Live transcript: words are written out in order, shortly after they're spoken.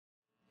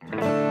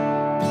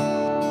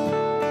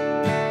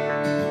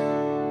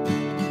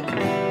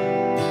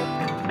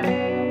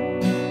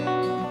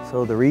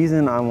So the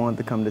reason I wanted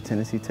to come to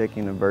Tennessee Tech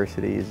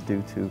University is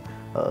due to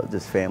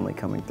just family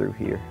coming through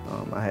here.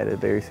 I had a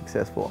very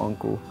successful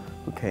uncle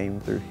who came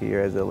through here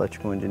as an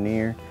electrical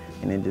engineer,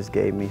 and it just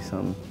gave me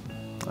some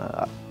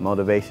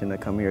motivation to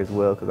come here as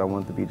well, because I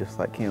wanted to be just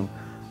like him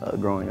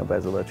growing up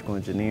as an electrical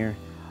engineer.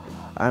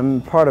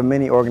 I'm part of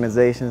many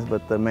organizations,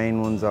 but the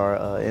main ones are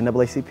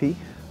NAACP,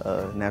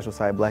 National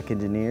Society of Black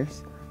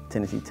Engineers,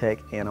 Tennessee Tech,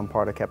 and I'm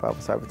part of Kappa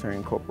Alpha Psi Fraternity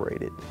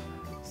Incorporated.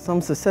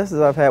 Some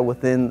successes I've had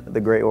within the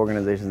great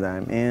organizations that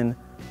I'm in.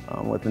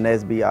 With the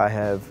NSB,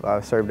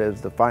 I served as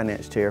the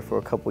finance chair for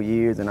a couple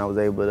years, and I was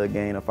able to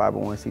gain a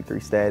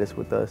 501c3 status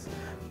with us.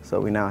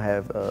 So we now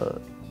have a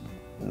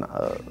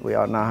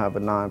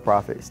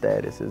nonprofit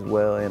status as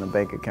well, and a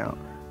bank account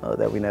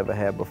that we never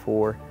had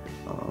before.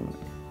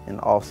 And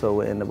also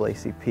with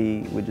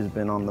NAACP, we've just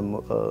been on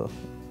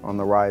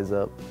the rise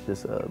up,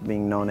 just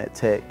being known at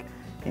Tech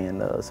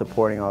and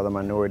supporting all the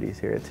minorities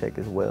here at Tech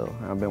as well.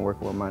 I've been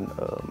working with my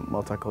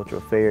multicultural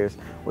affairs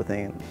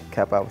within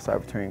Kappa Alpha Psi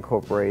Fraternity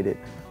Incorporated,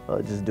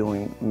 just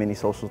doing many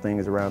social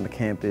things around the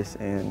campus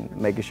and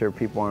making sure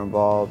people are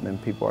involved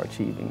and people are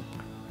achieving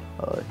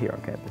here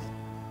on campus.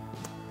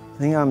 The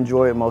thing I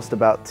enjoy most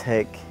about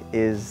Tech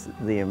is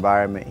the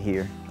environment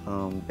here.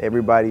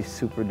 Everybody's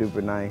super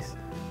duper nice.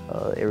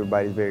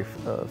 Everybody's very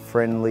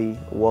friendly,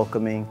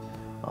 welcoming.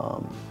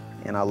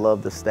 And I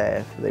love the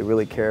staff. They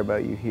really care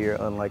about you here,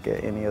 unlike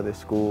at any other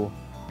school,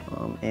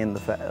 and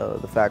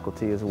the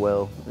faculty as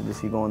well.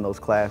 Just you go in those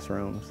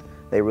classrooms,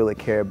 they really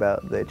care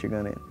about that you're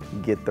going to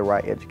get the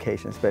right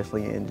education,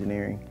 especially in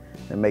engineering,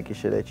 and making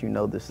sure that you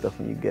know this stuff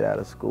when you get out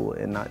of school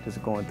and not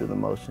just going through the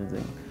motions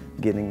and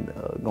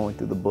going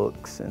through the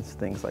books and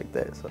things like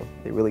that. So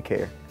they really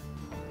care.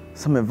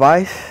 Some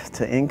advice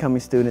to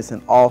incoming students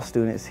and all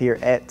students here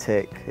at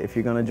Tech: if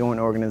you're going to join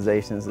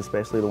organizations,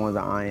 especially the ones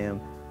that I am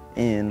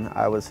in,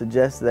 I would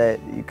suggest that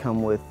you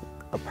come with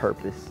a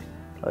purpose.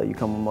 You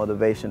come with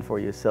motivation for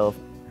yourself,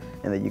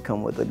 and that you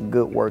come with a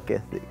good work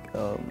ethic.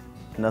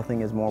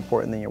 Nothing is more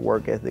important than your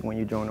work ethic when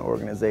you join an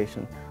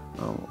organization,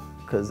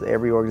 because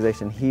every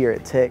organization here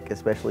at Tech,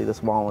 especially the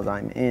small ones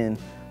I'm in,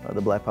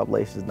 the black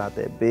population is not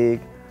that big,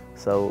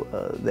 so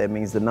that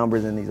means the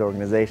numbers in these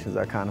organizations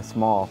are kind of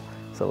small,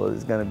 so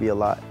there's going to be a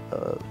lot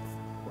of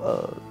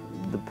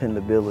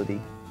dependability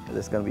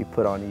that's going to be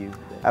put on you.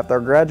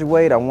 After I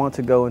graduate, I want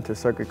to go into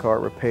circuit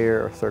card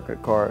repair or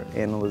circuit card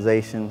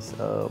analyzations,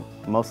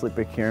 mostly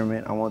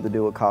procurement. I want to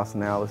do a cost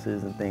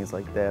analysis and things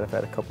like that. I've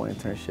had a couple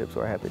internships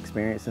where I have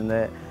experience in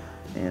that,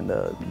 and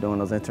doing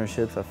those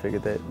internships, I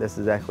figured that that's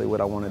exactly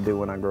what I want to do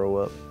when I grow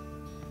up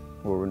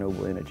with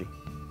renewable energy.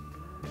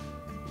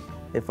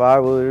 If I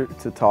were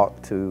to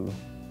talk to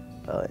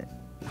a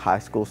high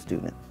school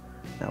student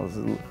that was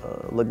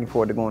looking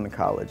forward to going to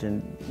college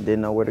and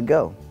didn't know where to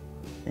go,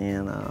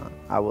 and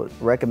I would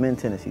recommend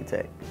Tennessee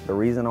Tech. The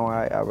reason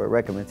why I would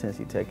recommend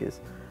Tennessee Tech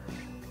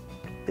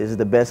is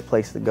the best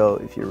place to go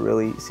if you're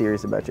really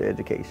serious about your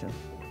education.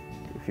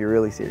 If you're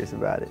really serious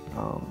about it.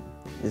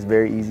 It's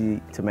very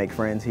easy to make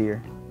friends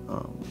here.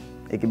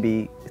 It can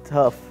be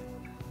tough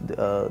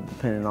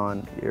depending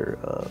on your,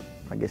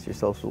 I guess, your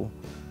social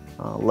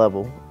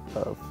level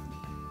of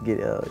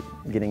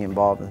getting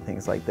involved in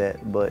things like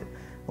that. But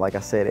like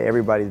I said,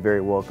 everybody's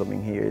very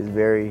welcoming here. It's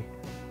very,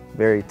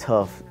 very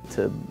tough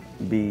to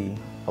be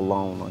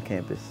alone on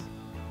campus.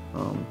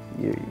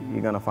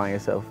 You're gonna find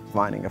yourself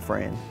finding a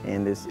friend,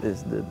 and it's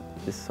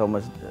so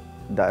much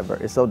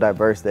diverse. It's so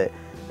diverse that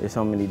there's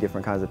so many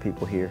different kinds of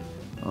people here,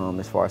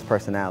 as far as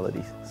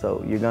personalities.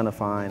 So you're gonna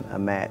find a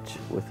match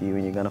with you,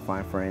 and you're gonna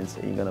find friends,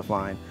 and you're gonna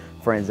find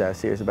friends that are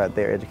serious about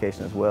their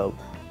education as well,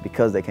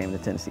 because they came to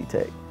Tennessee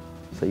Tech.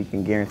 So you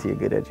can guarantee a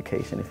good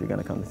education if you're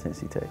gonna come to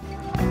Tennessee Tech.